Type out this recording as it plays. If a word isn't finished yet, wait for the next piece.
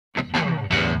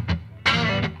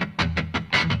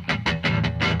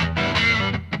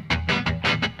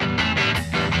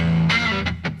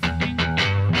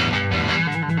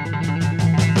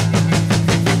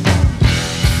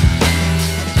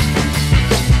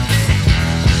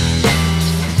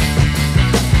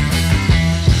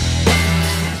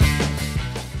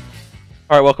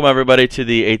All right, welcome everybody to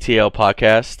the ATL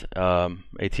podcast,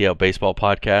 ATL baseball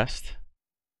podcast.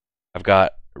 I've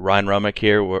got Ryne Romick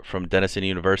here from Denison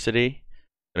University.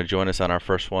 Going to join us on our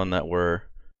first one that we're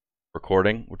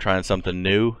recording. We're trying something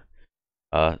new,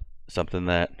 something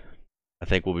that I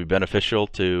think will be beneficial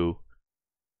to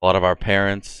a lot of our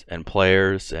parents and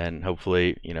players, and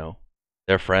hopefully,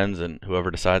 their friends and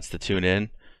whoever decides to tune in.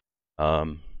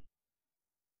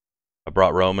 I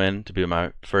brought Roman to be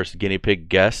my first guinea pig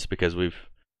guest because we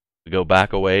go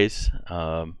back a ways.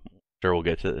 Sure, we'll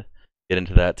get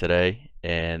into that today.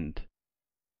 And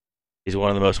he's one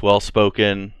of the most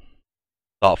well-spoken,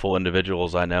 thoughtful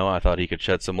individuals I know. I thought he could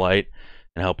shed some light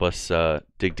and help us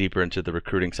dig deeper into the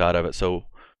recruiting side of it. So,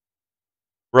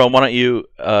 Rome, why don't you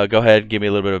go ahead and give me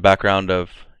a little bit of background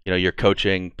of your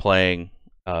coaching, playing,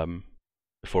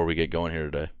 before we get going here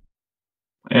today.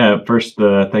 Yeah, first,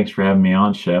 thanks for having me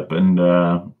on, Shep, and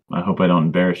I hope I don't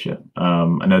embarrass you.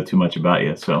 I know too much about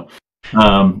you, so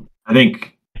I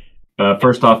think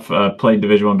first off, played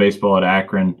Division I baseball at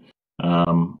Akron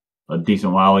a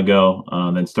decent while ago.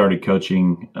 Then started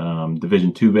coaching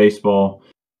Division II baseball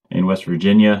in West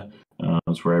Virginia.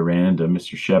 That's where I ran into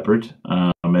Mr. Shepard,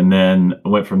 and then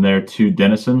went from there to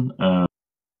Denison.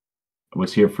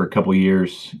 Was here for a couple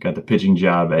years. Got the pitching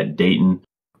job at Dayton.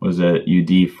 Was at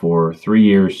UD for 3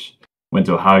 years, went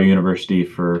to Ohio University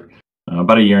for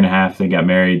about a year and a half, then got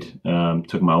married,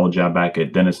 took my old job back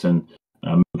at Denison,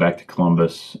 moved back to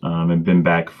Columbus, and been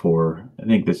back for, I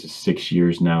think this is 6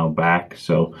 years now back.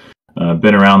 So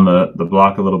been around the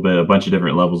block a little bit, a bunch of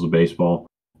different levels of baseball.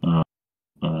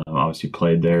 Obviously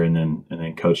played there and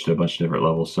then coached at a bunch of different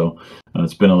levels. So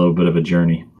it's been a little bit of a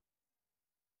journey.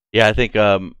 Yeah, I think,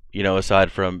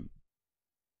 aside from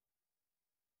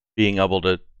being able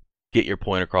to get your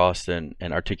point across and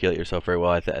articulate yourself very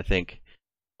well, I think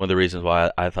one of the reasons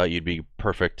why I thought you'd be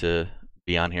perfect to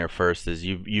be on here first is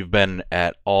you've been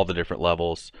at all the different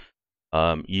levels.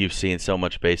 You've seen so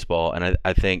much baseball, and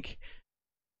I think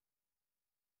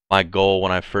my goal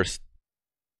when I first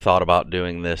thought about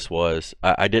doing this was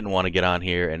I didn't want to get on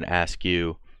here and ask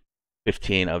you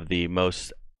 15 of the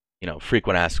most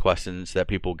frequent asked questions that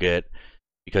people get,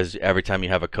 because every time you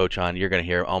have a coach on, you're going to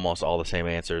hear almost all the same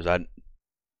answers.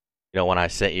 When I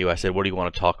sent you, I said, "What do you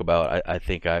want to talk about?" I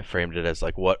think I framed it as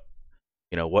like what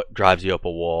drives you up a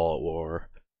wall, or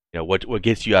what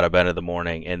gets you out of bed in the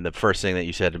morning. And the first thing that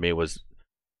you said to me was,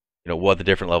 what the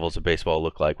different levels of baseball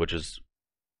look like, which is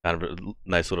kind of a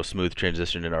nice little smooth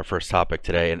transition in our first topic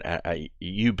today. And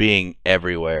you being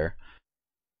everywhere,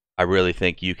 I really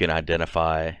think you can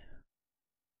identify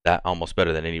that almost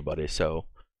better than anybody. So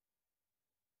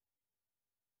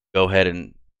go ahead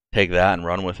and take that and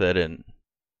run with it. And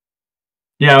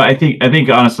yeah, I think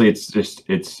honestly,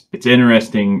 it's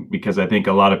interesting because I think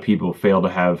a lot of people fail to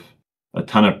have a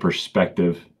ton of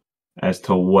perspective as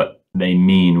to what they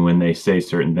mean when they say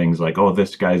certain things like, "Oh,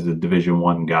 this guy's a Division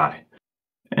I guy,"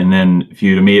 and then if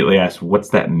you immediately ask, "What's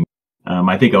that mean?"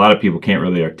 I think a lot of people can't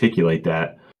really articulate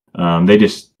that. They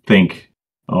just think,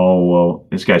 "Oh, well,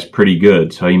 this guy's pretty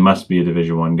good, so he must be a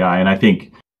Division I guy." And I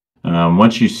think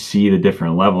once you see the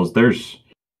different levels, there's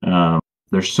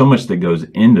so much that goes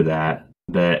into that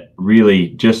really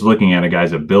just looking at a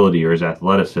guy's ability or his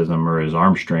athleticism or his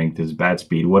arm strength, his bat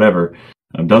speed, whatever,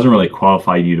 doesn't really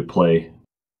qualify you to play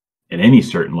at any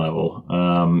certain level,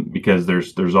 because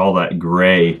there's all that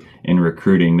gray in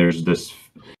recruiting. There's this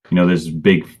this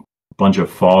big bunch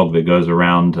of fog that goes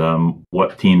around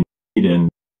what teams need and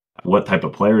what type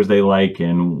of players they like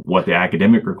and what the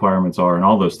academic requirements are and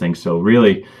all those things. So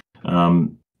really,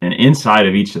 and inside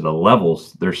of each of the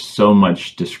levels, there's so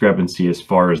much discrepancy as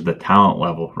far as the talent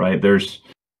level, right? There's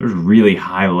really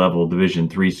high level Division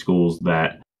III schools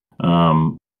that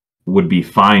would be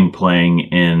fine playing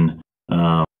in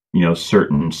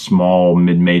certain small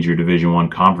mid-major Division I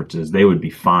conferences. They would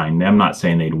be fine. I'm not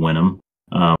saying they'd win them,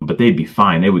 but they'd be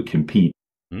fine. They would compete.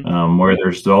 Where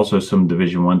there's also some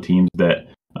Division I teams that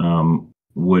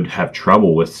would have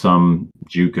trouble with some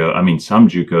JUCO. I mean, some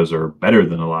JUCOs are better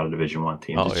than a lot of Division I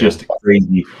teams. It's just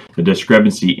crazy, the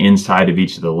discrepancy inside of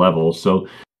each of the levels. So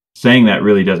saying that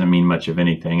really doesn't mean much of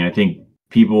anything. I think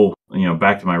people,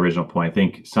 back to my original point, I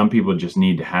think some people just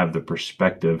need to have the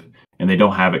perspective, and they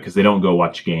don't have it because they don't go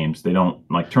watch games. They don't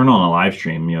turn on a live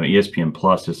stream. ESPN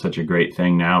Plus is such a great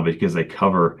thing now because they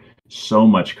cover so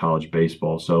much college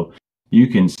baseball. So you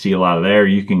can see a lot of there.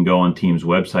 You can go on teams'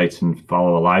 websites and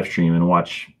follow a live stream and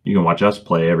you can watch us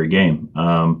play every game.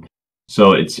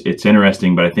 So it's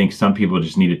interesting, but I think some people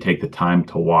just need to take the time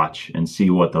to watch and see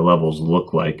what the levels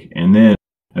look like. And then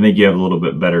I think you have a little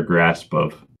bit better grasp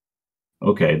of,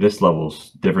 okay, this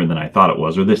level's different than I thought it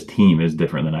was, or this team is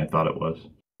different than I thought it was.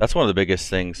 That's one of the biggest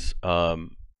things. When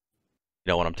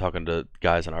I'm talking to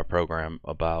guys in our program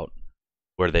about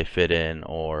where they fit in,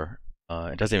 or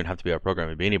it doesn't even have to be our program;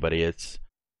 it could be anybody. It's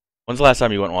when's the last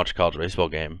time you went and watched a college baseball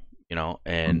game? And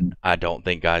Mhm. I don't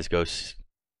think guys go.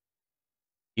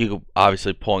 You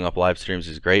obviously pulling up live streams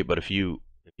is great, but if you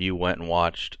went and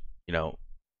watched,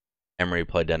 Emory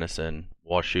play Denison,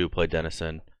 WashU play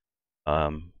Denison,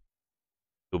 um,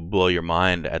 it will blow your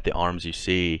mind at the arms you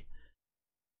see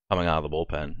coming out of the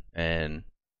bullpen. And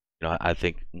I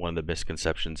think one of the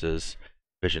misconceptions is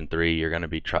Division 3, you're going to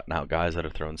be trotting out guys that are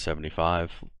throwing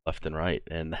 75 left and right,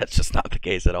 and that's just not the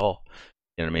case at all.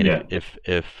 You know what I mean? Yeah,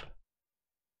 If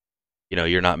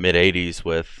you're not mid 80s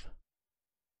with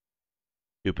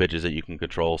two pitches that you can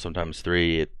control, sometimes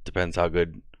three. It depends how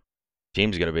good the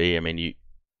team's going to be. I mean,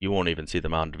 you won't even see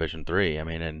them out in Division 3. I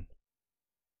mean, and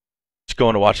just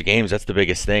going to watch the games, that's the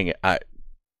biggest thing. I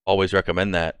always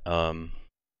recommend that.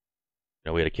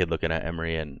 We had a kid looking at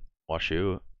Emory and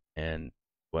WashU, and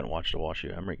went and watched a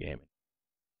WashU Emory game.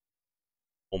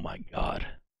 Oh my God,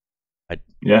 I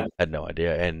yeah, had no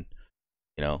idea. And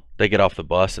they get off the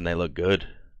bus and they look good.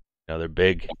 They're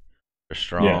big, they're yeah.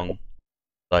 strong.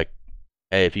 Like,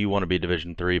 hey, if you want to be a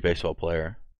Division 3 baseball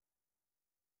player,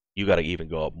 you got to even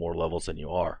go up more levels than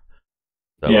you are.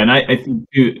 So Yeah, and I think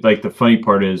too, like the funny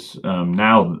part is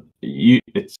now you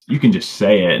can just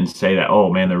say it and say that,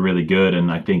 oh man, they're really good,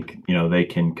 and I think they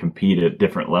can compete at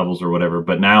different levels or whatever.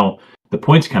 But now the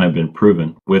point's kind of been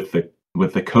proven with the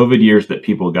COVID years that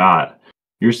people got.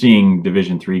 You're seeing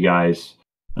Division 3 guys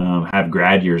have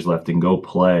grad years left and go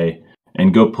play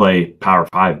Power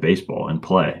 5 baseball and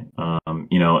play.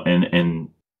 And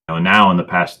now in the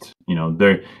past,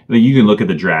 there you can look at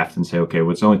the draft and say, okay,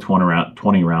 well, it's only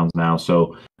 20 rounds now,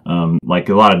 so like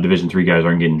a lot of Division 3 guys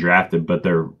aren't getting drafted, but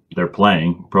they're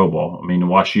playing pro ball. I mean,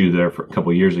 WashU there for a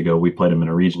couple of years ago, we played them in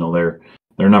a regional. Their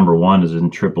number one is in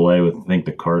AAA with I think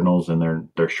the Cardinals, and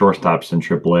their shortstop's in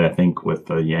AAA I think with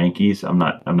the Yankees. I'm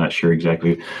not sure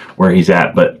exactly where he's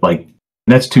at, but like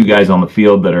that's two guys on the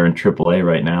field that are in AAA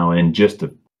right now in just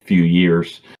a few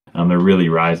years. They're really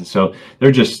rising. So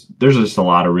there's just a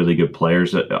lot of really good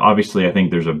players. Obviously, I think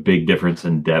there's a big difference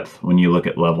in depth when you look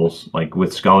at levels, like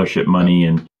with scholarship money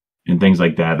and things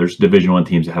like that. There's Division 1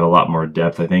 teams that have a lot more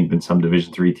depth, I think, than some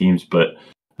Division 3 teams. But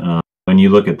when you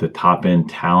look at the top end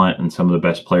talent and some of the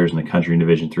best players in the country in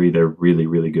Division 3, they're really,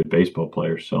 really good baseball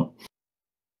players. So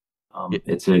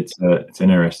it's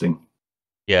interesting.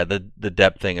 yeah, the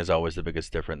depth thing is always the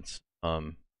biggest difference.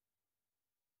 You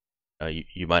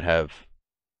might have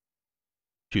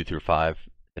 2 through 5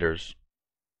 hitters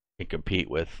can compete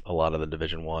with a lot of the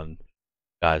Division 1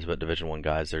 guys, but Division 1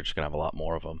 guys, they're just gonna have a lot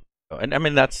more of them. And I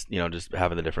mean, that's just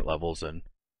having the different levels and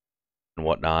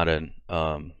whatnot. And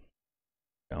you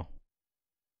know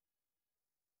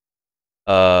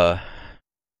uh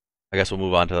I guess we'll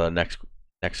move on to the next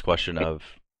question or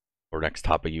next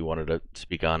topic you wanted to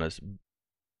speak on, is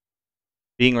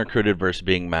being recruited versus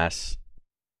being mass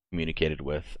communicated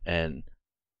with. And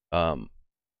um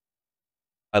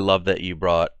I love that you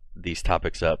brought these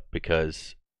topics up,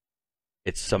 because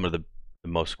it's some of the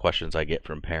most questions I get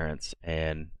from parents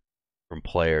and from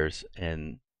players.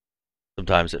 And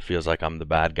sometimes it feels like I'm the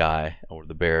bad guy or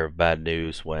the bearer of bad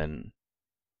news when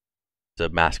it's a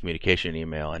mass communication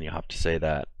email and you have to say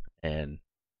that. And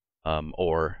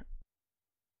or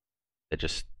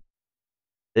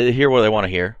they hear what they want to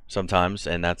hear sometimes,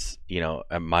 and that's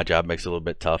and my job makes it a little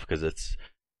bit tough because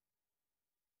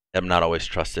I'm not always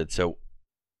trusted. So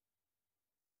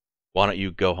why don't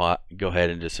you go ahead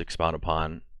and just expound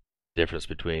upon the difference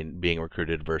between being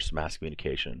recruited versus mass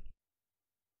communication?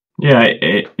 Yeah,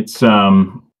 it's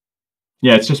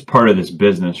just part of this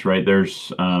business, right?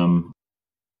 There's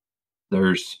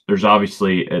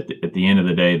obviously at the end of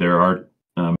the day there are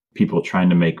people trying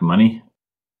to make money,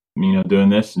 doing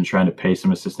this and trying to pay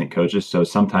some assistant coaches. So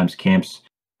sometimes camps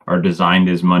are designed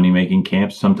as money making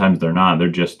camps. Sometimes they're not. They're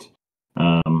just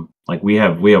like we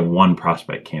have one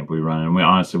prospect camp we run, and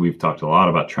we've talked a lot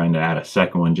about trying to add a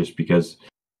second one just because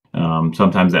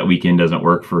sometimes that weekend doesn't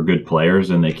work for good players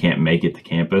and they can't make it to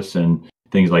campus and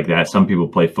things like that. Some people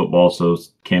play football, so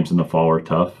camps in the fall are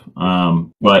tough.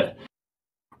 But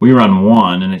we run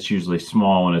one, and it's usually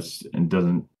small, and it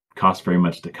doesn't cost very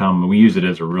much to come. We use it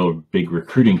as a real big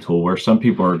recruiting tool, where some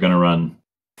people are going to run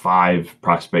 5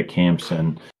 prospect camps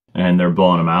and they're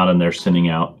blowing them out, and they're sending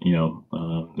out,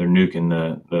 they're nuking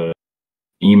the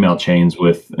email chains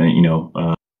with,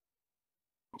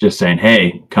 just saying,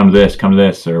 hey, come to this,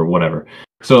 or whatever.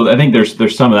 So I think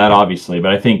there's some of that, obviously,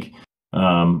 but I think,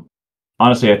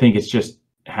 honestly, I think it's just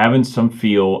having some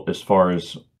feel as far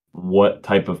as what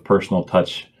type of personal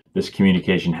touch this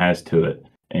communication has to it.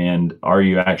 And are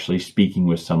you actually speaking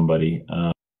with somebody?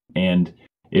 And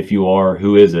if you are,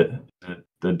 who is it? Is it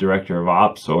the director of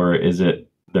ops, or is it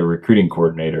the recruiting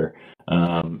coordinator?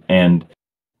 And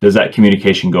does that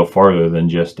communication go farther than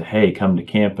just, hey, come to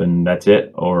camp and that's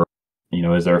it? Or,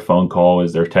 is there a phone call?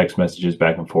 Is there text messages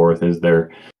back and forth? Is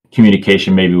there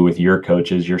communication maybe with your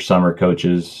coaches, your summer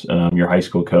coaches, your high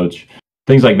school coach?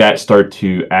 Things like that start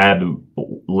to add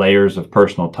layers of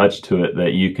personal touch to it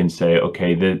that you can say,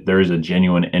 okay, there is a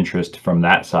genuine interest from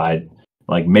that side.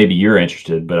 Like maybe you're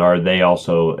interested, but are they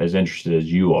also as interested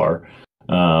as you are?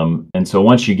 And so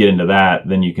once you get into that,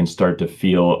 then you can start to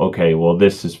feel, okay, well,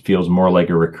 feels more like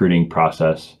a recruiting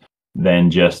process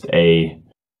than just a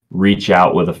reach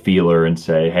out with a feeler and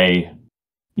say, hey,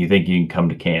 you think you can come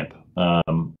to camp?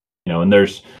 And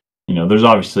there's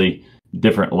obviously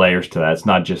different layers to that. It's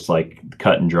not just like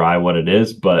cut and dry what it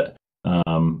is, but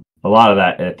a lot of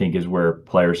that I think is where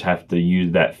players have to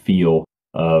use that feel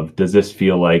of, does this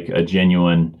feel like a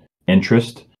genuine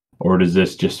interest, or does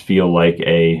this just feel like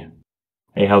a,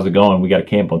 hey, how's it going? We got a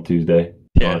camp on Tuesday.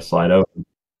 Yeah. Slide over.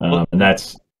 And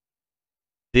that's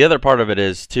the other part of it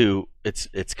is too.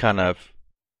 It's kind of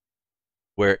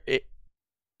where it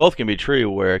both can be true,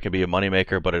 where it can be a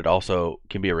moneymaker, but it also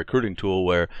can be a recruiting tool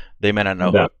where they may not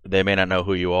know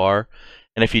who you are.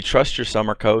 And if you trust your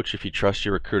summer coach, if you trust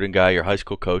your recruiting guy, your high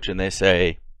school coach, and they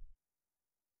say,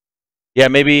 yeah,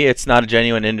 maybe it's not a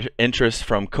genuine interest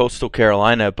from Coastal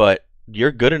Carolina, but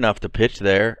you're good enough to pitch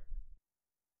there.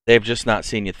 They've just not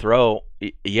seen you throw.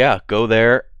 Yeah, go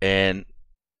there and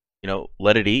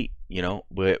let it eat.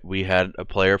 We had a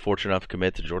player fortunate enough to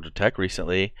commit to Georgia Tech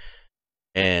recently,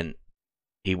 and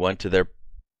he went to their,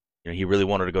 he really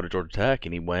wanted to go to Georgia Tech,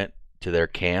 and he went to their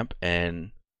camp,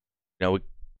 and we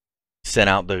sent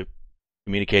out the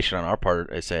communication on our part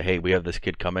and say, hey, we have this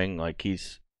kid coming. Like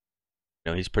he's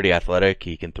pretty athletic.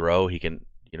 He can throw. He can,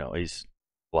 he's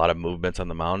a lot of movements on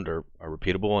the mound are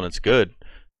repeatable, and it's good.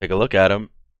 Take a look at him.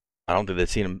 I don't think they've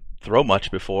seen him throw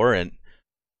much before, and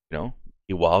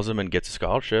he wows them and gets a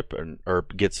scholarship or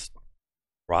gets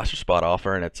roster spot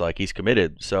offer, and it's like he's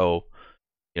committed. So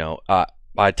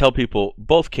I tell people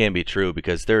both can be true,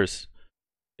 because there's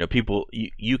people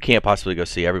you can't possibly go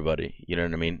see everybody. You know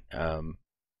what I mean?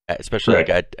 Especially right.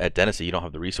 like at Denison, you don't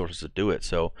have the resources to do it.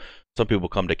 So some people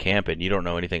come to camp and you don't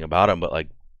know anything about them, but like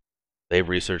they've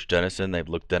researched Denison, they've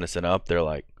looked Denison up. They're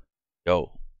like,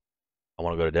 yo, I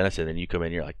want to go to Denison. And you come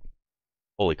in, you're like,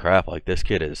 holy crap, like this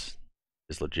kid is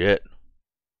legit.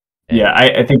 And yeah,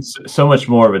 I think so much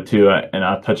more of it too, and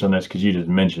I'll touch on this because you just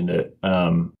mentioned it.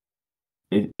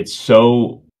 It's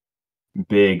so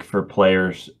big for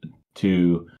players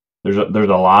to, there's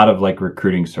a lot of like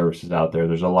recruiting services out there.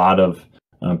 There's a lot of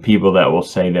people that will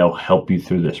say they'll help you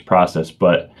through this process,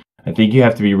 but I think you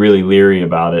have to be really leery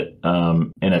about it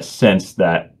in a sense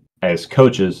that as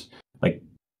coaches, like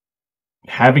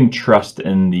having trust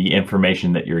in the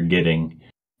information that you're getting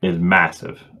is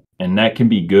massive, and that can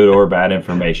be good or bad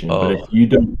information. But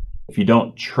if you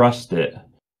don't trust it,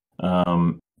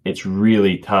 it's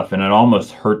really tough, and it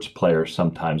almost hurts players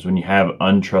sometimes when you have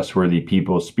untrustworthy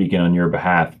people speaking on your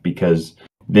behalf, because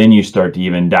then you start to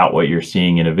even doubt what you're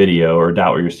seeing in a video or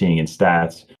doubt what you're seeing in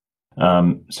stats.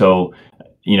 So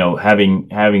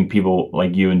having people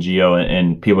like you and Gio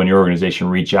and people in your organization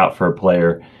reach out for a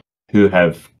player who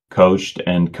have coached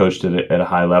at a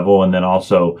high level, and then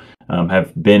also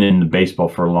have been in the baseball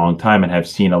for a long time and have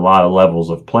seen a lot of levels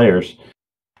of players,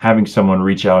 having someone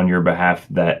reach out on your behalf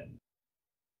that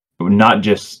not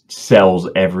just sells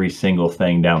every single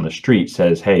thing down the street,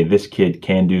 says, hey, this kid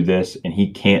can do this and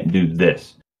he can't do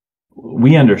this.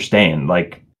 We understand,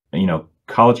 like,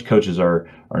 college coaches are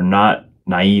not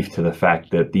naive to the fact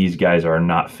that these guys are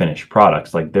not finished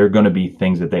products. Like, they're going to be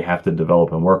things that they have to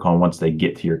develop and work on once they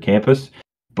get to your campus,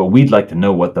 but we'd like to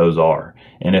know what those are.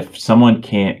 And if someone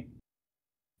can't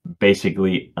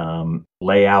basically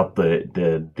lay out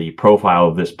the profile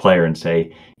of this player and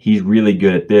say, he's really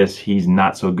good at this, he's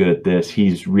not so good at this,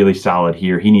 he's really solid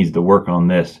here, he needs to work on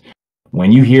this.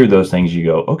 When you hear those things, you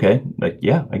go, okay, like,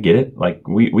 yeah, I get it. Like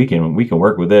we can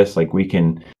work with this. Like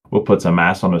we'll put some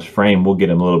mass on his frame. We'll get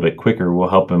him a little bit quicker. We'll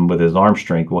help him with his arm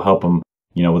strength. We'll help him,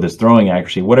 with his throwing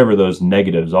accuracy, whatever those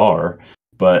negatives are.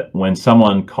 But when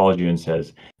someone calls you and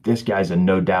says, this guy's a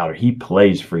no doubter, he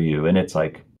plays for you, and it's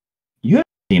like, you haven't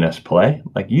seen us play.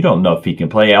 Like, you don't know if he can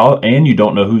play, and you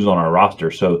don't know who's on our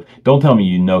roster. So don't tell me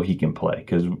he can play,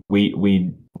 because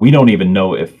we don't even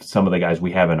know if some of the guys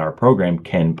we have in our program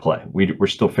can play. We're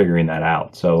still figuring that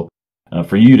out. So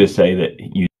for you to say that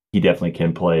he definitely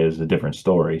can play is a different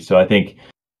story. So I think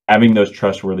having those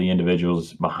trustworthy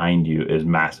individuals behind you is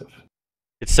massive.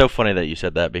 It's so funny that you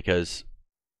said that, because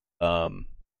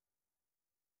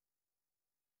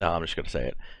No, I'm just gonna say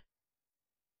it.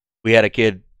 We had a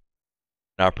kid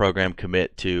in our program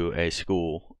commit to a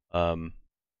school.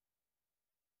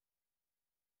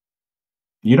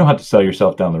 You don't have to sell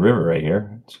yourself down the river right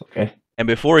here. It's okay. And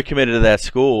before he committed to that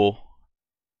school,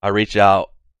 I reached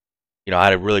out. I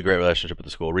had a really great relationship with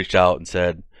the school. Reached out and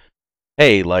said,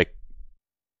 "Hey, like,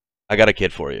 I got a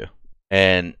kid for you."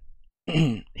 And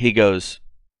he goes,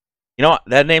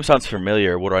 that name sounds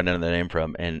familiar. What do I know the name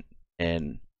from? And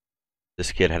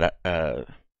this kid had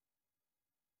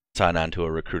signed on to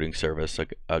a recruiting service,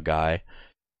 a guy,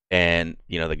 and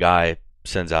the guy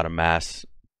sends out a mass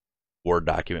Word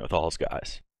document with all his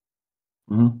guys.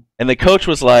 Mm-hmm. And the coach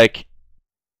was like,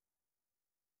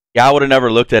 "Yeah, I would have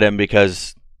never looked at him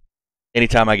because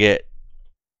anytime I get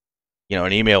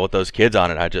an email with those kids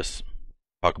on it, I just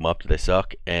fuck them up till they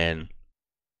suck." And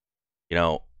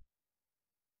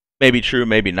maybe true,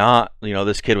 maybe not.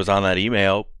 This kid was on that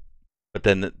email, but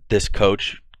then this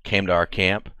coach came to our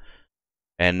camp,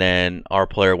 and then our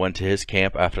player went to his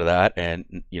camp after that,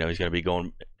 and he's going to be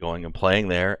going and playing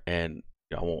there. And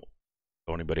I won't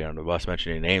throw anybody on the bus,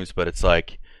 mention any names, but it's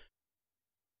like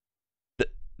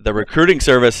the recruiting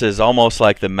service is almost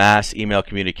like the mass email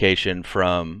communication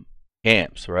from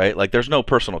camps, right? Like there's no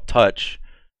personal touch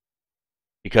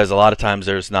because a lot of times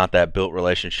there's not that built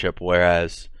relationship.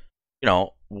 Whereas,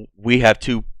 we have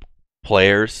two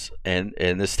players, and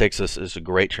this takes us, is a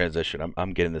great transition.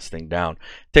 I'm getting this thing down.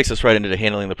 It takes us right into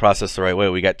handling the process the right way.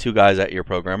 We got two guys at your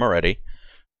program already,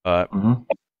 Fishbein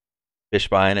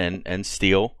and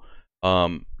Steele.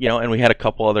 And we had a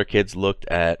couple other kids looked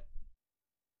at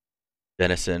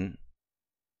Denison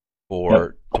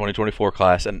for 2024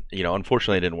 class, and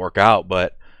unfortunately it didn't work out.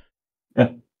 But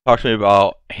talk to me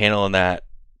about handling that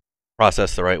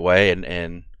process the right way,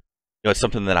 and it's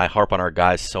something that I harp on our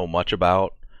guys so much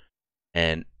about,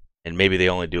 and maybe they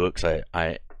only do it because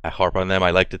I harp on them.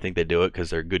 I like to think they do it because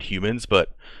they're good humans.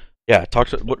 But yeah, what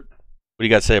do you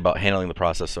got to say about handling the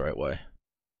process the right way?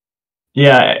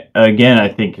 Yeah, again, I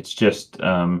think it's just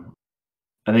I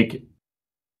think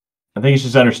it's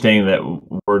just understanding that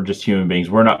we're just human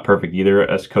beings. We're not perfect either.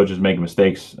 As coaches make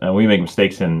mistakes. We make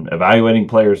mistakes in evaluating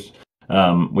players.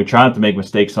 We try not to make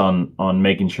mistakes on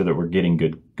making sure that we're getting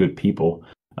good people.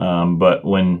 But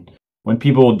when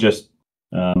people just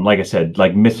like I said,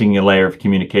 like missing a layer of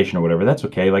communication or whatever, that's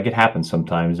okay. Like it happens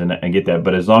sometimes, and I get that.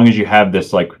 But as long as you have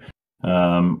this like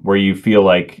where you feel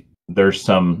like there's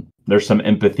some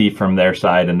empathy from their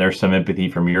side and there's some empathy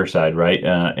from your side, right?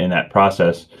 In that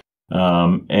process.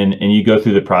 And you go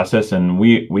through the process, and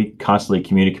we constantly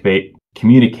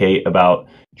communicate about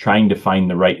trying to find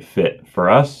the right fit for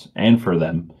us and for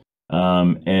them.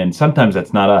 And sometimes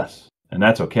that's not us, and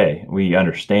that's okay. We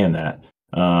understand that.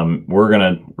 We're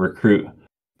gonna recruit,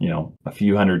 a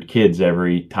few hundred kids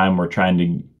every time we're trying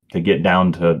to get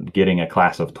down to getting a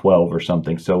class of 12 or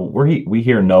something. So we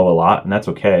hear no a lot, and that's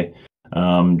okay.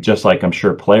 Just like I'm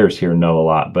sure players here know a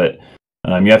lot, but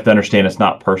you have to understand it's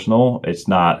not personal. It's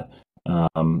not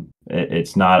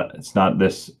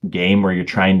this game where you're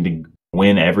trying to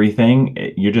win everything.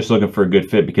 You're just looking for a good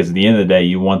fit, because at the end of the day,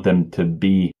 you want them to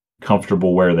be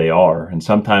comfortable where they are. And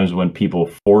sometimes when people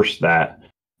force that,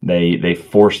 they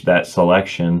force that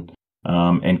selection,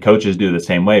 and coaches do the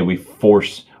same way. We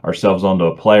force ourselves onto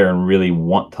a player and really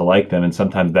want to like them, and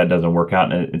sometimes that doesn't work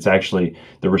out. And it's actually,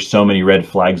 there were so many red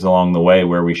flags along the way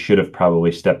where we should have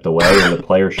probably stepped away, or the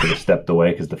player should have stepped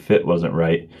away because the fit wasn't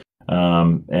right.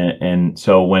 And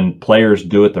so when players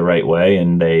do it the right way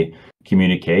and they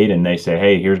communicate and they say,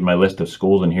 "Hey, here's my list of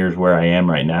schools and here's where I am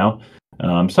right now,"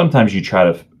 sometimes you try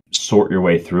to sort your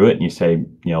way through it and you say,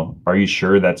 are you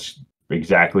sure that's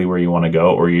exactly where you want to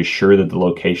go? Or are you sure that the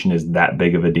location is that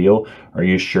big of a deal? Are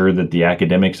you sure that the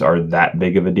academics are that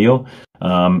big of a deal?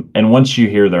 And once you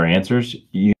hear their answers,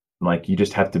 you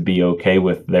just have to be okay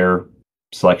with their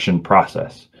selection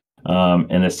process.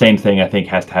 And the same thing I think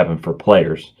has to happen for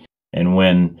players. And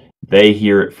when they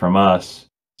hear it from us,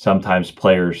 sometimes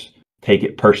players take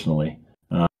it personally.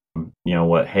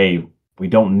 Hey, we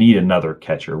don't need another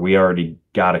catcher. We already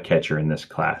got a catcher in this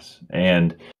class.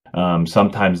 And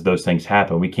sometimes those things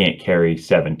happen. We can't carry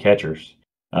 7 catchers.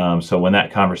 So when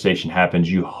that conversation happens,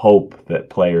 you hope that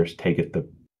players take it the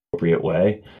appropriate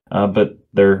way. But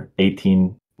they're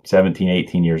 17,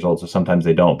 18 years old, so sometimes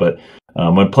they don't. But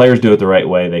when players do it the right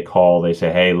way, they call, they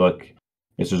say, "Hey, look,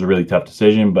 this was a really tough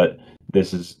decision, but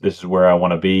this is where I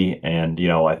want to be. And,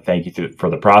 I thank you for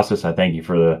the process. I thank you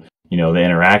for the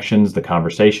interactions, the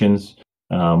conversations,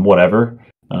 whatever."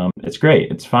 It's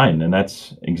great. It's fine. And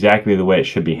that's exactly the way it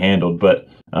should be handled. But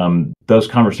those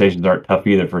conversations aren't tough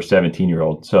either for a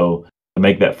 17-year-old. So to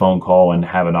make that phone call and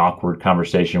have an awkward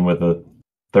conversation with a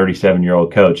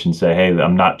 37-year-old coach and say, hey,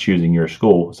 I'm not choosing your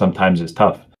school. Sometimes it's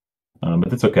tough, but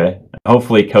that's okay.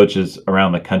 Hopefully coaches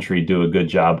around the country do a good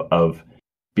job of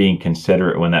being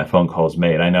considerate when that phone call is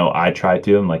made. I know I try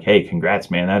to. I'm like, hey, congrats,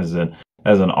 man. That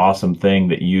is an awesome thing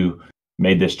that you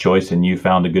made this choice and you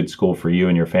found a good school for you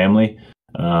and your family.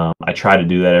 I try to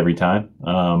do that every time.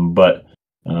 But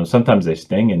sometimes they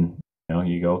sting, and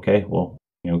you go, okay, well,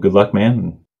 good luck,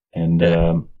 man. And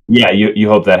yeah, you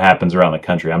hope that happens around the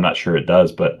country. I'm not sure it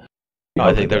does, but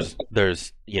I think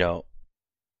there's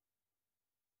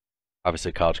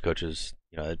obviously college coaches,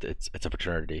 it's a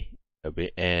fraternity,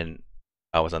 and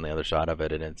I was on the other side of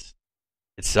it, and it's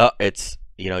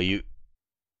you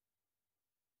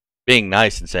being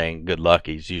nice and saying good luck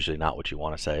is usually not what you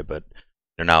want to say, but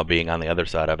they're now being on the other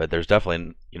side of it. There's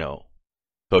definitely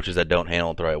coaches that don't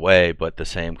handle it the right way, but the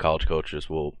same college coaches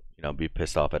will be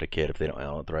pissed off at a kid if they don't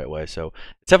handle it the right way. So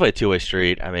it's definitely a two-way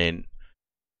street. I mean,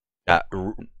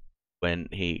 when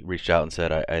he reached out and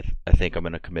said, I think I'm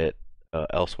going to commit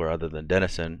elsewhere other than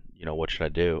Denison, what should I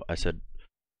do? I said,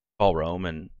 call Rome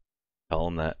and tell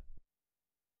him.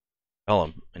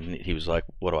 And he was like,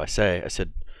 what do I say? I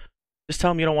said, just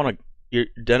tell him you don't want to,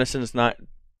 Denison's not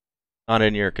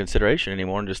in your consideration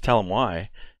anymore, and just tell him why.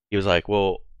 He was like,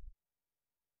 well,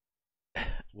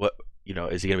 what,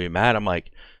 is he going to be mad? I'm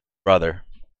like, brother,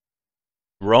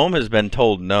 Rome has been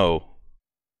told no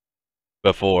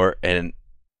before, and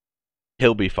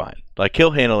he'll be fine. Like,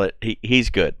 he'll handle it. He's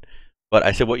good. But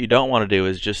I said, what you don't want to do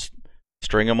is just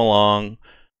string him along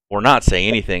or not say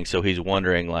anything, so he's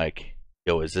wondering, like,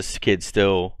 is this kid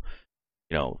still,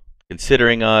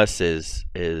 considering us?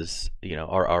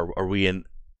 Are we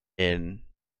in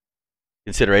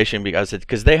consideration?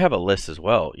 Because they have a list as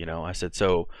well. I said,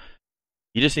 so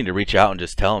you just need to reach out and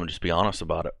just tell them, just be honest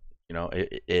about it.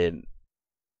 And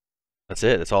that's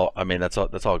it. That's all. I mean, that's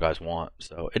all guys want.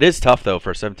 So it is tough though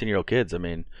for 17-year-old kids. I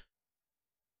mean,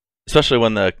 especially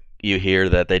when you hear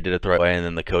that they did it the right way, and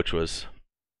then the coach was,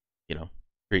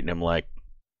 treating him like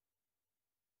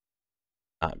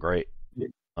not great.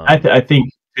 I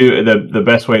think too the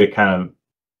best way to kind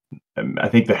of, I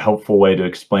think the helpful way to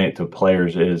explain it to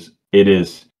players is it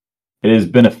is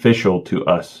beneficial to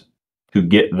us to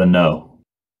get the no.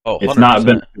 Oh,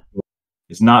 100%.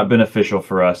 It's not beneficial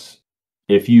for us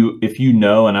if you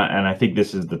know, and I think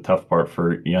this is the tough part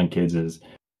for young kids is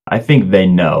I think they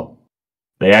know.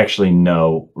 They actually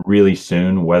know really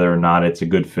soon whether or not it's a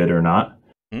good fit or not.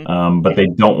 But they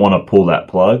don't want to pull that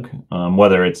plug,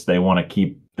 whether it's they want to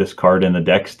keep this card in the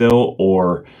deck still,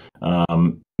 or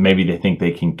maybe they think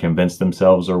they can convince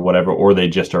themselves or whatever, or they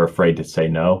just are afraid to say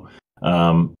no.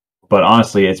 But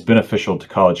honestly, it's beneficial to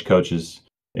college coaches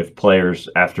if players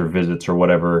after visits or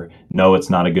whatever know it's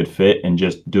not a good fit and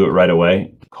just do it right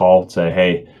away. Call, say,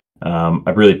 hey,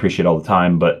 I really appreciate all the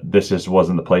time, but this just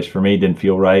wasn't the place for me. Didn't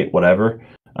feel right, whatever.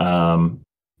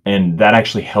 And that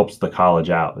actually helps the college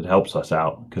out. It helps us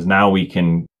out because now we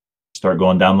can start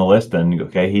going down the list and,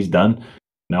 okay, he's done.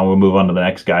 Now we'll move on to the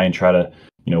next guy and try to,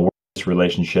 work this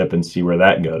relationship and see where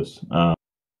that goes.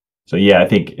 So yeah, I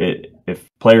think if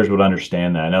players would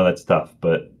understand that, I know that's tough,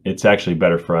 but it's actually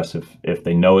better for us if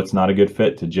they know it's not a good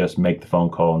fit to just make the phone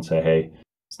call and say, hey,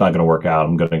 it's not going to work out.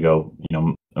 I'm going to go,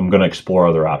 I'm going to explore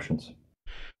other options.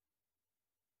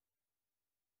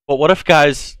 But what if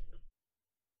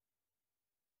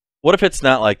it's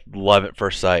not like love at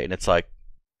first sight and it's like,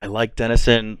 I like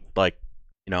Denison, like,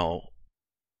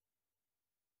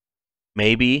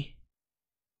 maybe,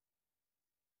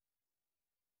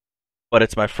 but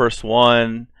it's my first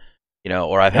one,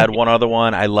 or I've had one other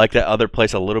one. I like that other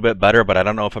place a little bit better, but I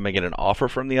don't know if I'm going to get an offer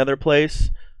from the other place.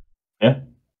 Yeah.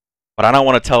 But I don't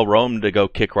want to tell Rome to go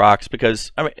kick rocks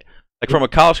because, I mean, like from a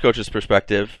college coach's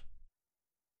perspective,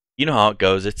 you know how it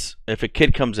goes. It's if a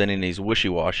kid comes in and he's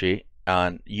wishy-washy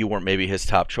and you weren't maybe his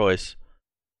top choice,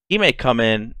 he may come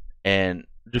in and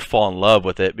just fall in love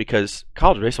with it because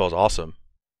college baseball is awesome.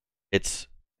 It's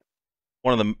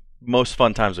one of the most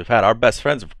fun times we've had. Our best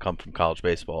friends have come from college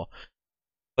baseball.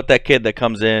 But that kid that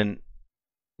comes in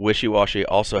wishy-washy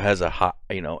also has a hot,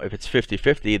 if it's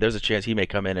 50-50, there's a chance he may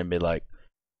come in and be like,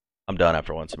 I'm done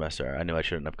after one semester. I knew I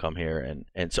shouldn't have come here.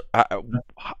 And so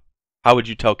how would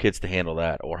you tell kids to handle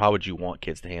that? Or how would you want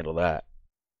kids to handle that?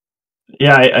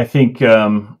 Yeah, I think,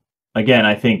 again,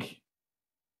 I think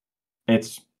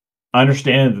it's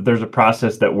understand that there's a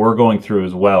process that we're going through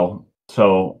as well.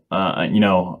 So,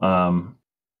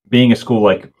 being a school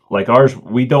like ours,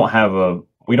 we don't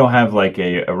have like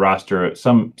a roster.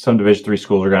 Some Division III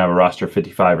schools are going to have a roster of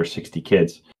 55 or 60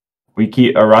 kids. We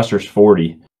keep our roster is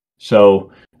 40.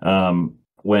 So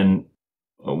when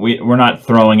we're not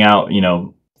throwing out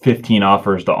 15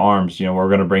 offers to arms. We're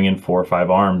going to bring in 4 or 5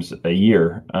 arms a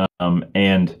year,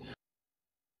 and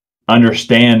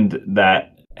understand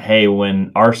that, hey,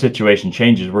 when our situation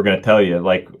changes, we're going to tell you.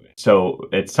 So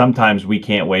it's sometimes we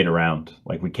can't wait around.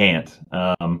 We can't.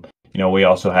 We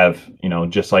also have,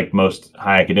 just like most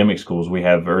high academic schools, we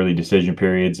have early decision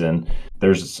periods, and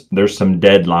there's some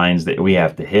deadlines that we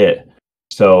have to hit.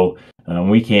 So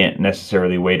we can't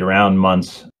necessarily wait around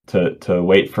months to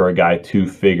wait for a guy to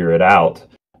figure it out.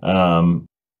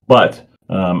 But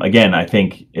again, I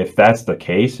think if that's the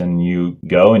case and you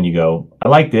go, I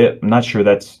liked it, I'm not sure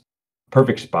that's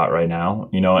perfect spot right now,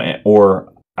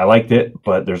 or I liked it,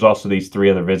 but there's also these 3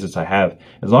 other visits I have.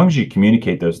 As long as you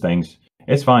communicate those things,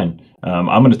 it's fine. I'm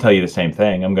going to tell you the same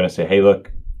thing. I'm going to say, hey,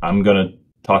 look, I'm going to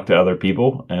talk to other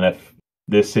people, and if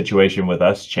this situation with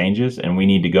us changes and we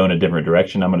need to go in a different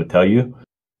direction, I'm going to tell you.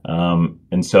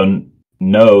 And so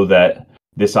know that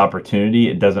this opportunity,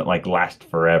 it doesn't last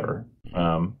forever.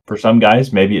 For some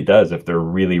guys, maybe it does. If they're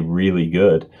really, really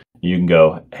good, you can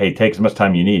go, hey, take as much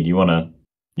time you need. You want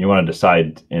to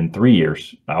decide in 3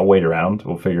 years, I'll wait around,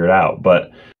 we'll figure it out.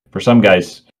 But for some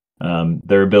guys,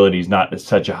 their ability is not at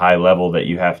such a high level that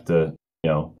you have to,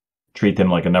 treat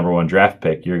them like a number 1 draft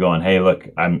pick. You're going, hey, look,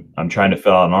 I'm trying to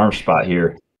fill out an arm spot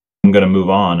here. I'm going to move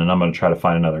on, and I'm going to try to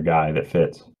find another guy that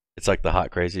fits. It's like the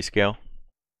hot crazy scale.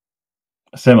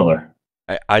 Similar.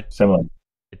 Similar.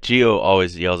 Gio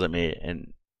always yells at me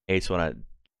and hates when I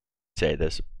say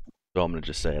this, so I'm going to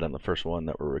just say it on the first one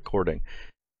that we're recording.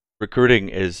 Recruiting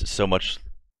is so much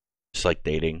just like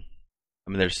dating.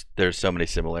 I mean, there's so many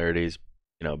similarities,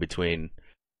 between,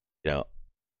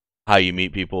 how you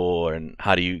meet people and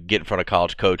how do you get in front of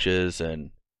college coaches,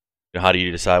 and how do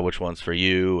you decide which one's for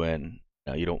you, and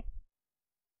you don't.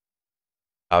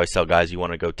 I always tell guys you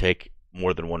want to go take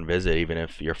more than 1 visit, even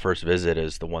if your first visit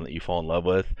is the one that you fall in love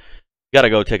with. You got to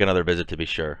go take another visit to be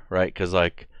sure, right? Because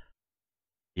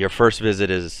your first visit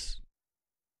it's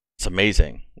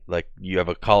amazing. You have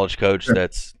a college coach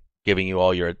that's giving you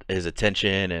all his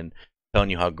attention and telling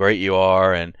you how great you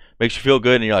are and makes you feel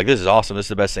good, and you're like, this is awesome, this is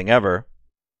the best thing ever.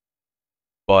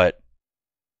 But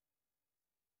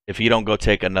if you don't go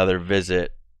take another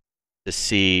visit to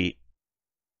see,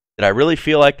 did I really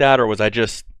feel like that, or was I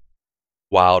just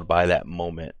wowed by that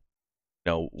moment?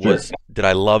 Did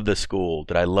I love the school?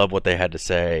 Did I love what they had to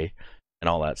say and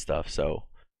all that stuff? So,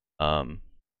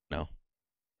 no.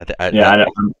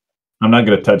 I'm not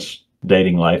going to touch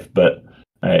dating life, but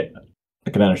I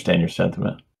can understand your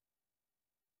sentiment.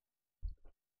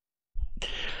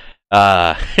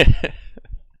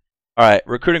 All right,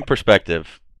 recruiting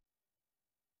perspective.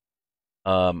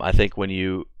 I think when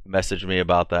you messaged me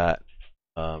about that,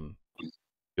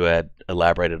 you had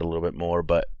elaborated a little bit more,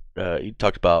 but you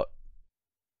talked about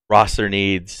roster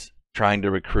needs, trying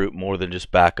to recruit more than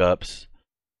just backups.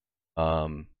 How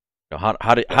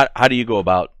do you go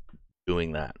about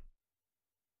doing that?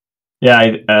 Yeah,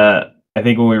 I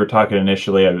think when we were talking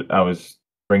initially, I was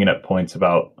bringing up points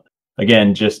about,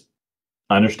 again, just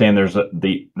understand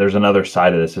there's another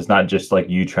side of this. It's not just like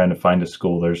you trying to find a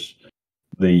school. There's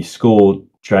the school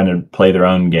trying to play their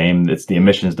own game. It's the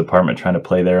admissions department trying to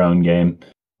play their own game.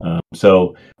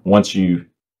 So once you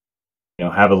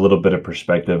have a little bit of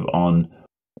perspective on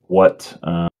what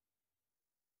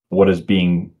is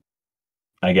being,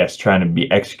 I guess, trying to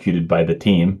be executed by the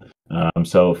team.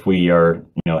 So if we are,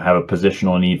 have a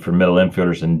positional need for middle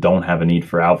infielders and don't have a need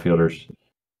for outfielders,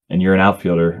 and you're an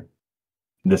outfielder,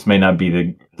 this may not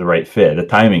be the right fit. The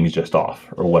timing is just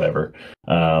off or whatever.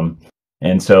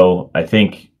 And so I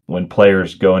think when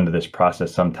players go into this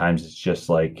process, sometimes it's just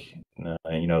like,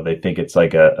 they think it's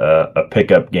like a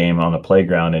pickup game on the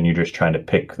playground and you're just trying to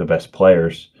pick the best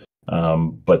players.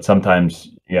 But sometimes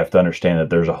you have to understand that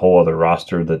there's a whole other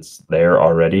roster that's there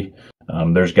already.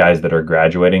 There's guys that are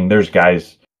graduating. There's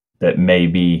guys that may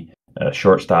be a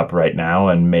shortstop right now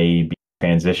and may be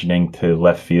transitioning to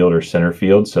left field or center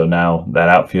field. So now that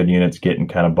outfield unit's getting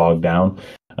kind of bogged down.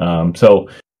 So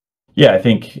yeah, I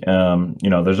think,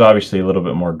 there's obviously a little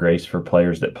bit more grace for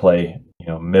players that play,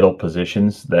 middle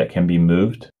positions that can be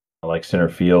moved, like center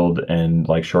field and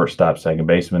like shortstop, second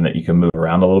baseman, that you can move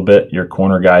around a little bit. Your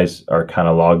corner guys are kind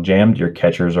of log jammed. Your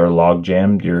catchers are log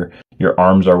jammed. Your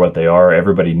arms are what they are.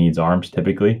 Everybody needs arms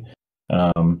typically.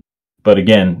 But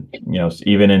again,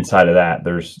 even inside of that,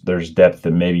 there's depth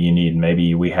that maybe you need.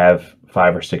 Maybe we have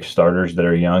 5 or 6 starters that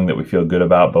are young that we feel good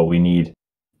about, but we need,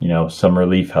 some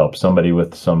relief help, somebody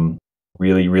with some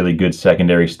really, really good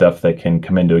secondary stuff that can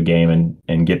come into a game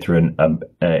and get through a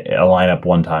lineup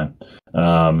one time.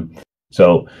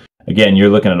 So again, you're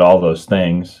looking at all those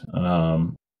things.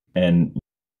 And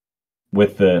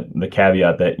with the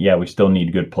caveat that, yeah, we still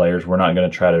need good players. We're not going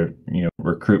to try to,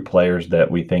 recruit players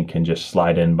that we think can just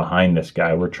slide in behind this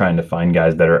guy. We're trying to find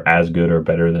guys that are as good or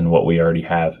better than what we already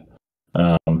have.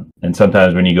 And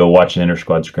sometimes when you go watch an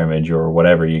inter-squad scrimmage or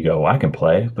whatever, you go, I can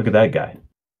play. Look at that guy.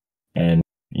 And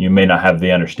you may not have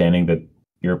the understanding that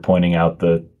you're pointing out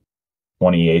the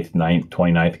 28th,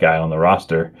 29th guy on the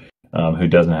roster who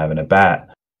doesn't have an at-bat.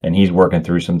 And he's working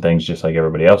through some things just like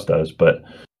everybody else does. But,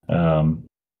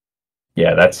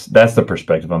 yeah, that's the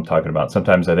perspective I'm talking about.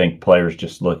 Sometimes I think players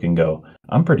just look and go,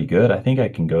 I'm pretty good. I think I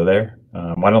can go there.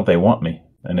 Why don't they want me?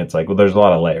 And it's like, well, there's a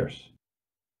lot of layers.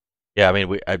 Yeah, I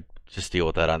mean, I just deal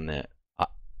with that on the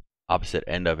opposite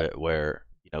end of it, where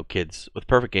kids with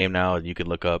Perfect Game now, you could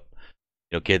look up,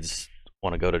 kids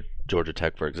want to go to Georgia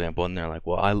Tech, for example, and they're like,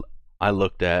 well, I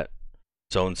looked at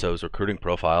so and so's recruiting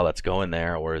profile that's going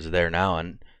there or is there now,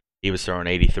 and he was throwing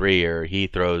 83 or he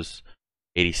throws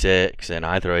 86 and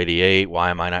I throw 88. Why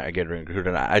am I not getting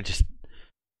recruited? I just,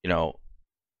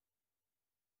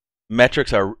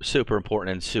 metrics are super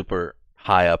important and super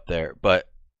high up there, but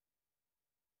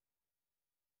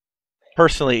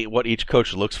personally, what each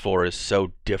coach looks for is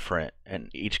so different, and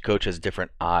each coach has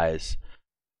different eyes,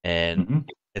 and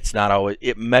it's not always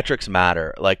metrics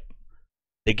matter. Like,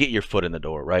 they get your foot in the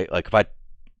door, right? Like, if I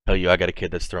tell you I got a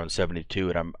kid that's throwing 72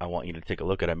 and I want you to take a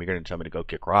look at him, you're going to tell me to go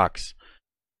kick rocks.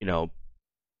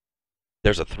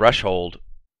 There's a threshold.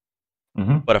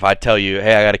 But if I tell you,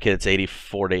 hey, I got a kid that's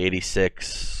 84 to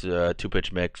 86,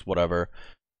 two-pitch mix, whatever,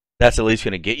 that's at least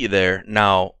going to get you there.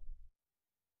 Now,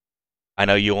 I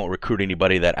know you won't recruit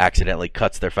anybody that accidentally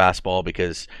cuts their fastball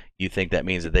because you think that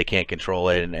means that they can't control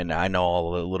it, and I know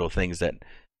all the little things that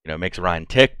makes Ryne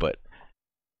tick, but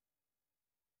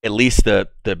at least the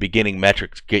beginning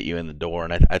metrics get you in the door.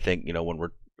 And I think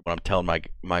when I'm telling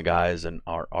my guys and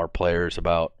our players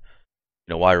about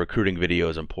why recruiting video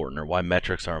is important or why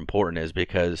metrics are important is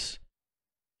because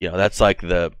that's like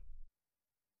the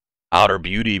outer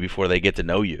beauty before they get to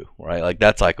know you, right? Like,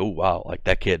 that's like, oh wow, like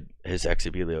that kid, his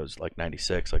xAbilio is like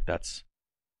 96, like that's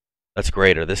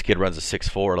great. Or this kid runs a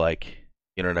 6.4, like,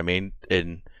 you know what I mean?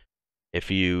 And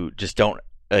if you just don't,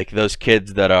 like, those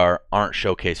kids that aren't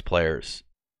showcase players,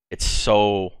 it's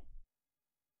so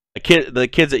the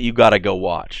kids that you got to go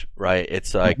watch, right?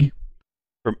 It's like,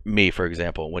 for me, for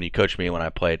example, when you coached me when I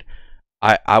played,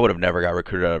 I would have never got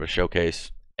recruited out of a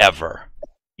showcase ever.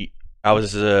 I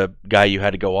was a guy you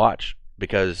had to go watch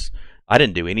because I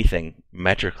didn't do anything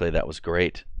metrically that was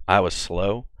great. I was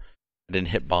slow. I didn't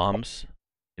hit bombs.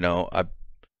 I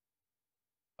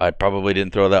probably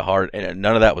didn't throw that hard, and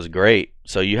none of that was great.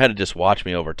 So you had to just watch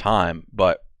me over time.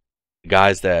 But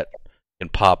guys that can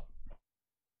pop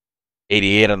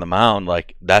 88 on the mound,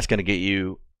 like, that's going to get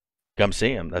you. Come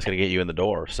see him. That's going to get you in the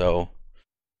door. So,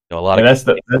 a lot of that's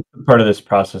the part of this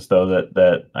process, though,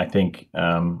 that I think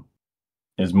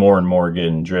is more and more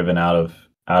getting driven out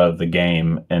of the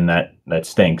game, and that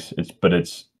stinks. It's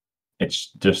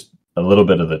just a little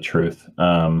bit of the truth.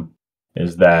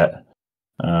 Is that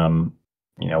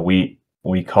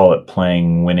we call it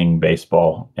playing winning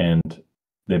baseball, and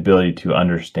the ability to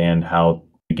understand how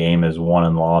the game is won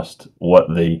and lost,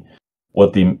 what the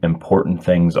important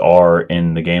things are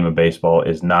in the game of baseball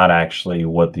is not actually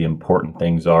what the important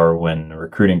things are when the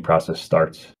recruiting process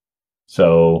starts.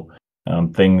 So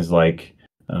things like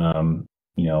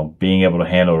being able to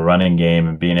handle a running game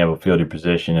and being able to field your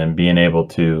position and being able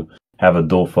to have a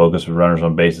dual focus with runners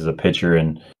on base as a pitcher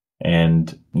and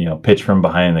pitch from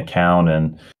behind the count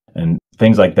and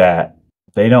things like that,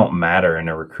 they don't matter in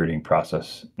a recruiting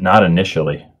process. Not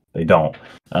initially, they don't.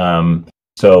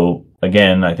 So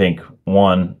again, I think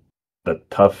the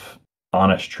tough,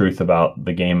 honest truth about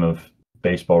the game of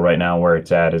baseball right now, where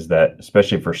it's at, is that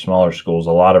especially for smaller schools,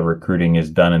 a lot of recruiting is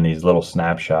done in these little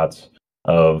snapshots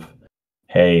of,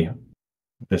 hey,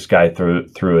 this guy threw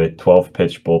a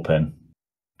 12-pitch bullpen.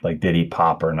 Like, did he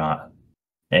pop or not?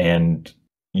 And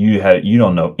you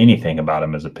don't know anything about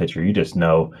him as a pitcher. You just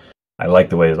know, I like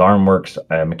the way his arm works.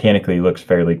 Mechanically, he looks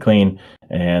fairly clean,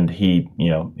 and he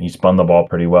spun the ball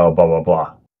pretty well. Blah blah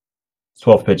blah.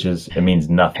 12 pitches, it means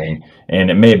nothing, and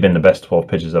it may have been the best 12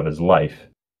 pitches of his life.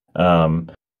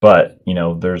 But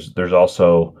there's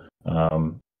also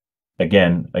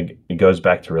again, it goes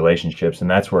back to relationships,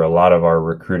 and that's where a lot of our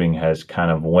recruiting has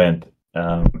kind of went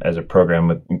as a program.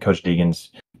 With Coach Deegan's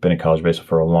been in college baseball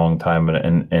for a long time,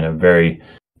 and a very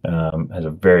has a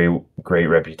very great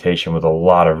reputation with a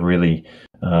lot of really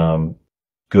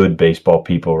good baseball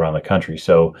people around the country.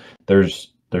 So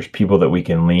there's people that we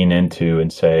can lean into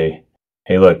and say,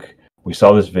 hey, look, we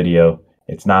saw this video.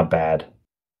 It's not bad.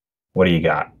 What do you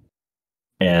got?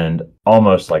 And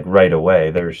almost like right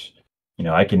away, there's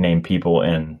I can name people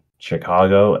in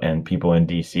Chicago and people in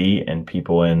DC and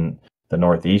people in the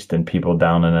Northeast and people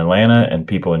down in Atlanta and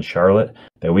people in Charlotte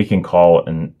that we can call,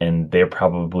 and they're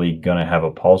probably going to have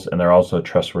a pulse, and they're also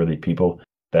trustworthy people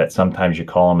that sometimes you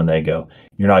call them and they go,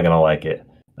 you're not going to like it.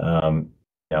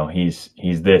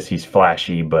 He's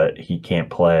flashy, but he can't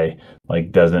play.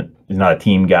 He's not a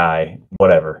team guy,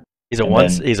 whatever. He's a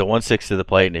 1-6 to the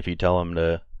plate, and if you tell him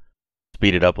to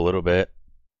speed it up a little bit,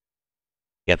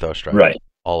 you can't throw a strike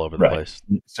all over the place.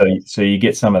 So you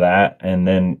get some of that, and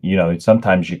then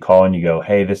sometimes you call and you go,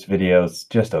 hey, this video is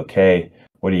just okay.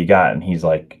 What do you got? And he's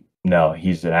like, no,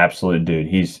 he's an absolute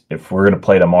dude. If we're gonna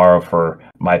play tomorrow for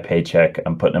my paycheck,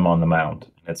 I'm putting him on the mound.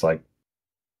 It's like,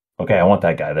 okay, I want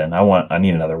that guy then. I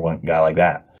need another one guy like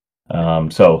that.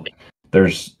 So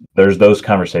there's those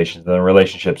conversations. The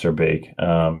relationships are big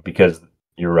because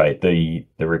you're right. The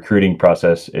recruiting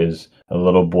process is a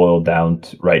little boiled down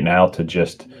right now to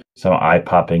just some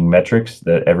eye-popping metrics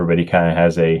that everybody kind of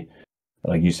has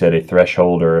like you said, a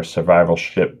threshold or a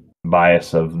survivalship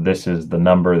bias of this is the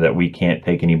number that we can't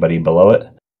take anybody below it.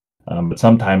 But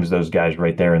sometimes those guys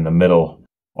right there in the middle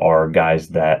are guys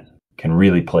that can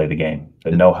really play the game,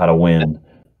 that know how to win.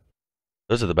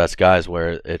 Those are the best guys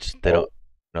where they don't,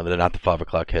 they're not the 5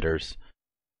 o'clock hitters.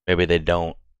 Maybe they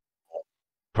don't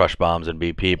crush bombs in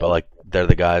BP, but like they're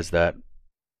the guys that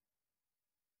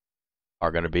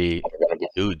are going to be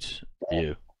dudes for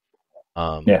you.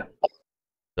 Yeah.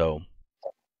 So,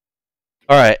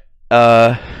 all right.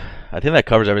 I think that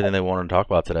covers everything they wanted to talk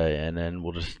about today, and then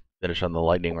we'll just finish on the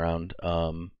lightning round.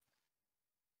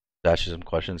 Ask you some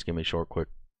questions. Give me short, quick,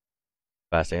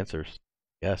 fast answers.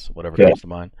 Yes, whatever comes to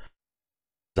mind.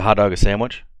 Is a hot dog a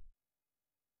sandwich?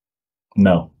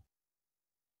 No.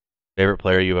 Favorite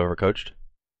player you've ever coached?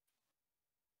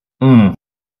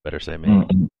 Better say me.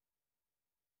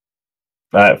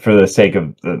 For the sake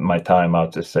of my time, I'll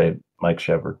just say Mike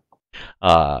Shepard.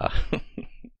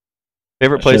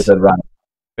 Favorite place?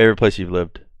 Favorite place you've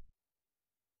lived?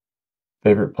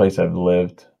 Favorite place I've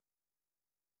lived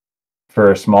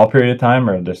for a small period of time,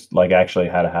 or just like actually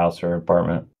had a house or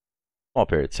apartment? Small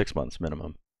period, 6 months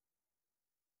minimum.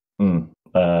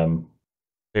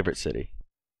 Favorite city?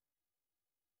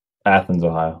 Athens,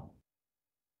 Ohio.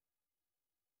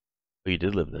 Oh, you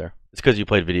did live there. It's because you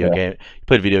played video game. You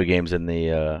played video games in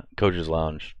the coach's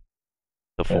lounge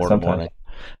till 4 in the morning.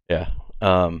 Yeah.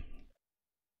 That's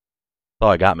all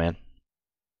I got, man.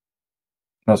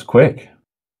 That was quick.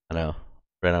 I know.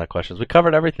 Ran out of questions. We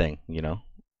covered everything,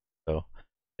 So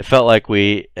it felt like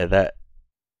that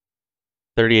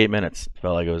 38 minutes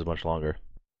felt like it was much longer.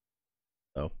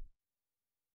 So